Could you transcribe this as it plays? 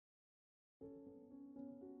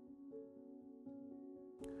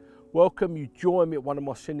Welcome, you join me at one of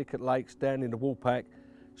my syndicate lakes down in the Woolpack.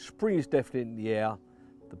 Spring is definitely in the air,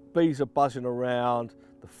 the bees are buzzing around,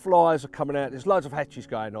 the flies are coming out, there's loads of hatches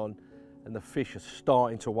going on and the fish are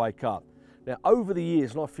starting to wake up. Now over the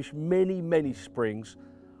years, and I've fished many springs,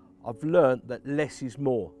 I've learned that less is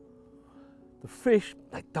more. The fish,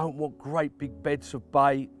 they don't want great big beds of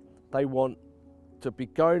bait, they want to be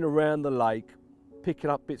going around the lake, picking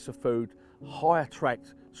up bits of food, high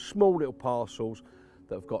attract, small little parcels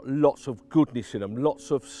that have got lots of goodness in them,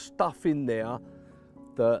 lots of stuff in there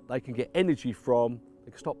that they can get energy from.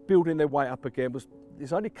 They can start building their weight up again.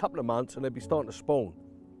 It's only a couple of months and they'll be starting to spawn.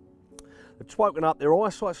 They've spoken up, their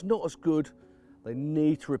eyesight's not as good. They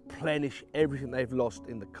need to replenish everything they've lost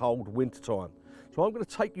in the cold winter time. So I'm going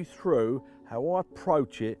to take you through how I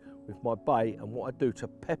approach it with my bait and what I do to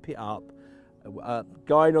pep it up,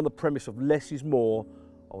 going on the premise of less is more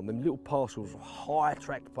on them little parcels of high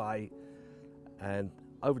attract bait, and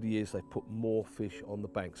over the years they've put more fish on the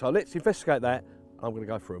bank. So let's investigate that. I'm going to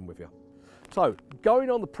go through them with you. So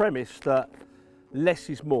going on the premise that less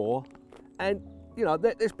is more, and you know,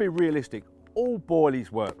 let's be realistic, all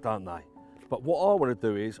boilies work, don't they? But what I want to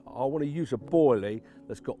do is I want to use a boilie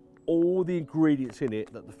that's got all the ingredients in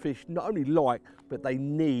it that the fish not only like, but they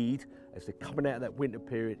need as they're coming out of that winter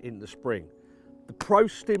period in the spring. The Pro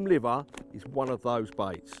Stim liver is one of those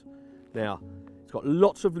baits. Now, it's got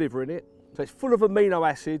lots of liver in it, so it's full of amino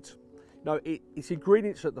acids. You know, it's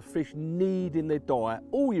ingredients that the fish need in their diet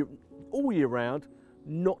all year round,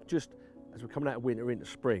 not just as we're coming out of winter into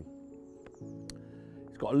spring.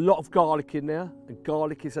 It's got a lot of garlic in there, and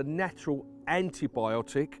garlic is a natural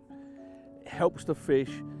antibiotic. It helps the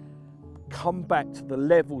fish come back to the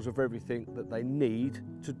levels of everything that they need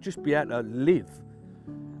to just be able to live.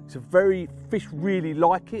 It's a fish really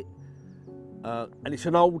like it, and it's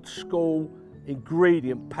an old school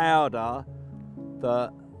ingredient powder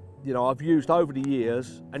that, you know, I've used over the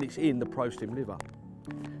years, and it's in the Pro Stim liver.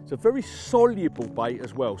 It's a very soluble bait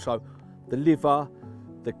as well, so the liver,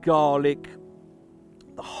 the garlic,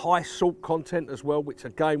 the high salt content as well, which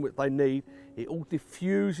again what they need, it all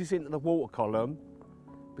diffuses into the water column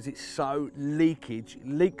because it's so leakage, it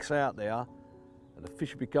leaks out there, and the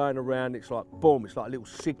fish will be going around, it's like boom, it's like a little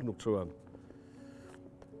signal to them.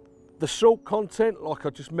 The salt content, like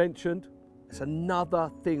I just mentioned, it's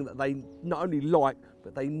another thing that they not only like,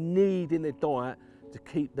 but they need in their diet to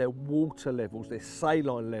keep their water levels, their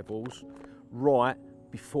saline levels, right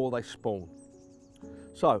before they spawn.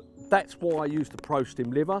 So that's why I use the Pro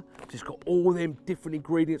Stim liver. It's got all them different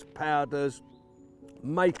ingredients, powders,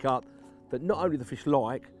 makeup that not only the fish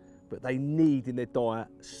like, but they need in their diet,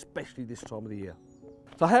 especially this time of the year.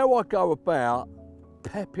 So how I go about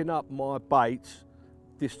pepping up my baits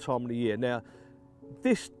this time of the year. Now,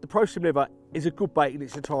 the Pro Stim liver is a good bait in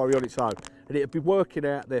its entirety on its own, and it'll be working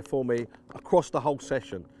out there for me across the whole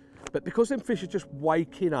session. But because them fish are just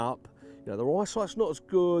waking up, you know, their eyesight's not as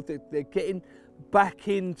good, they're getting back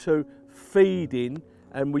into feeding,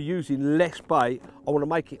 and we're using less bait, I want to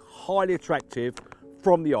make it highly attractive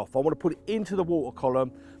from the off. I want to put it into the water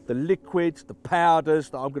column, the liquids, the powders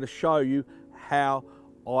that I'm going to show you how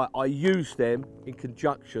I use them in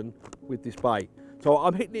conjunction with this bait. So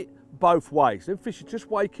I'm hitting it both ways. Them fish are just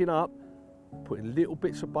waking up, putting little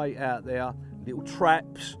bits of bait out there, little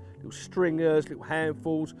traps, little stringers, little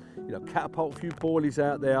handfuls, you know, catapult a few boilies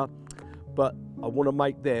out there, but I want to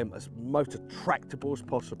make them as most attractable as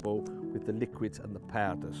possible with the liquids and the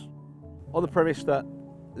powders. On the premise that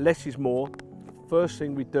less is more, first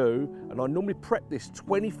thing we do, and I normally prep this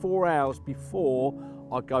 24 hours before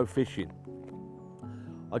I go fishing.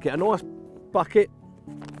 I get a nice bucket,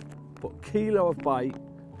 put a kilo of bait.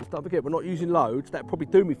 Don't forget, we're not using loads. That'll probably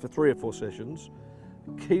do me for 3 or 4 sessions.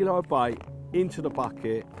 A kilo of bait into the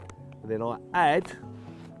bucket, and then I add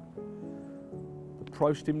the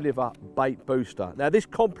Pro Stim liver bait booster. Now this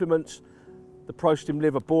complements the Pro Stim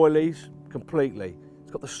liver boilies completely.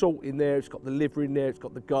 It's got the salt in there, it's got the liver in there, it's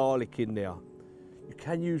got the garlic in there. You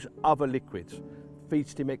can use other liquids, Feed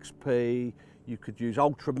Stim XP, you could use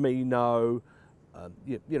Ultramino,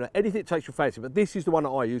 you know, anything that takes your fancy, but this is the one that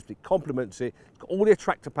I used. It complements it. It's got all the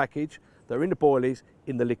attractor package. They're in the boilies,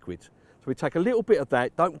 in the liquids. So we take a little bit of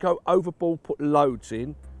that. Don't go overboard, put loads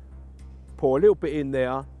in. Pour a little bit in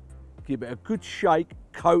there. Give it a good shake.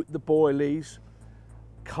 Coat the boilies.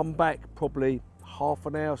 Come back probably half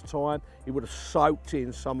an hour's time. It would have soaked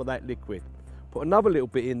in some of that liquid. Put another little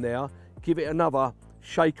bit in there. Give it another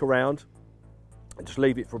shake around, and just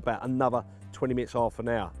leave it for about another 20 minutes, half an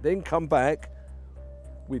hour. Then come back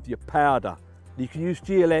with your powder. You can use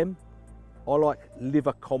GLM. I like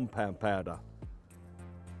liver compound powder.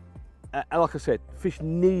 And like I said, fish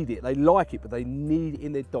need it. They like it, but they need it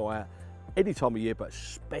in their diet any time of year, but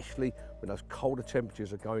especially when those colder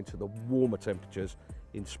temperatures are going to the warmer temperatures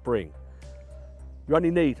in spring. You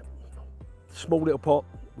only need a small little pot,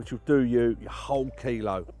 which will do you your whole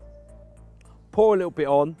kilo. Pour a little bit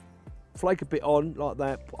on, flake a bit on like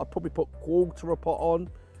that. I'd probably put quarter a pot on,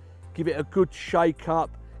 give it a good shake up,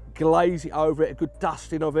 glaze it over it, a good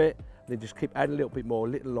dusting of it, and then just keep adding a little bit more,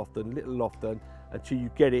 little often, until you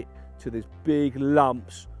get it to these big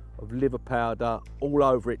lumps of liver powder all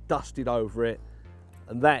over it, dusted over it.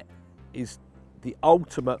 And that is the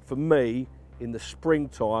ultimate for me in the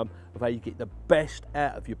springtime of how you get the best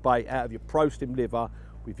out of your bait, out of your pro-stim liver,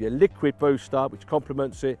 with your liquid booster, which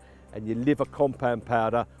complements it, and your liver compound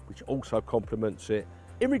powder, which also complements it.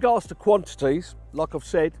 In regards to quantities, like I've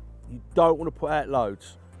said, you don't want to put out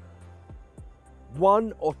loads.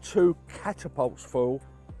 1 or 2 catapults full,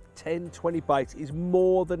 10, 20 baits is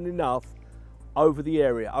more than enough over the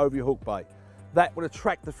area, over your hook bait. That will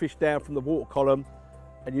attract the fish down from the water column,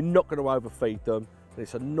 and you're not going to overfeed them. And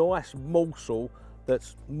it's a nice morsel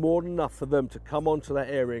that's more than enough for them to come onto that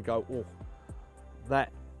area and go, oh,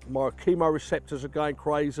 that my chemoreceptors are going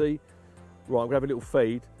crazy. Right, I'm gonna have a little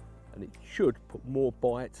feed, and it should put more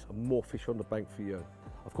bites and more fish on the bank for you.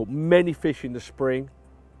 I've caught many fish in the spring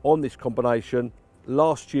on this combination.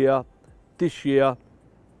 Last year, this year,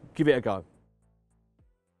 give it a go.